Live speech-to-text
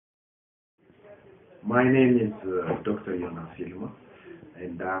My name is Dr. Yonas Yilma,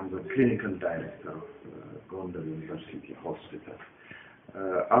 and I'm the clinical director of Gondar Teaching Hospital.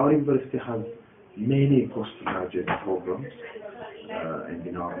 Our university has many postgraduate programs, and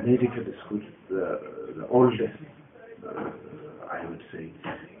in our medical school, the oldest, I would say,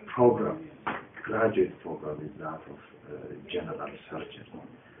 graduate program is that of general surgery.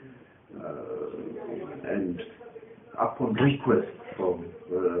 And upon request from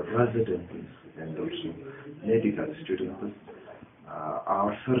residents and also medical students,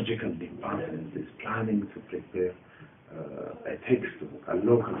 our surgical department is planning to prepare a textbook, a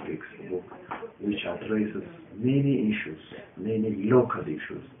local textbook, which addresses many issues, many local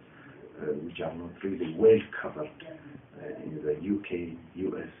issues, which are not really well covered in the UK,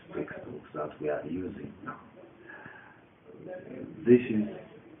 US textbooks that we are using now. This is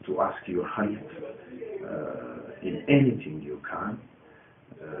to ask your help in anything you can.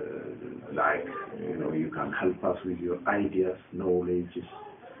 Like, you can help us with your ideas, knowledge,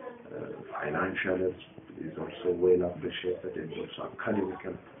 financial is also well appreciated, and also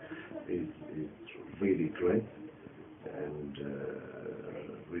academical is really great. And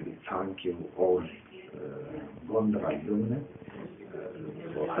really thank you all, Gondar alumni,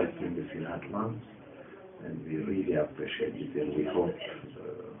 for helping us in advance, and we really appreciate it, and we hope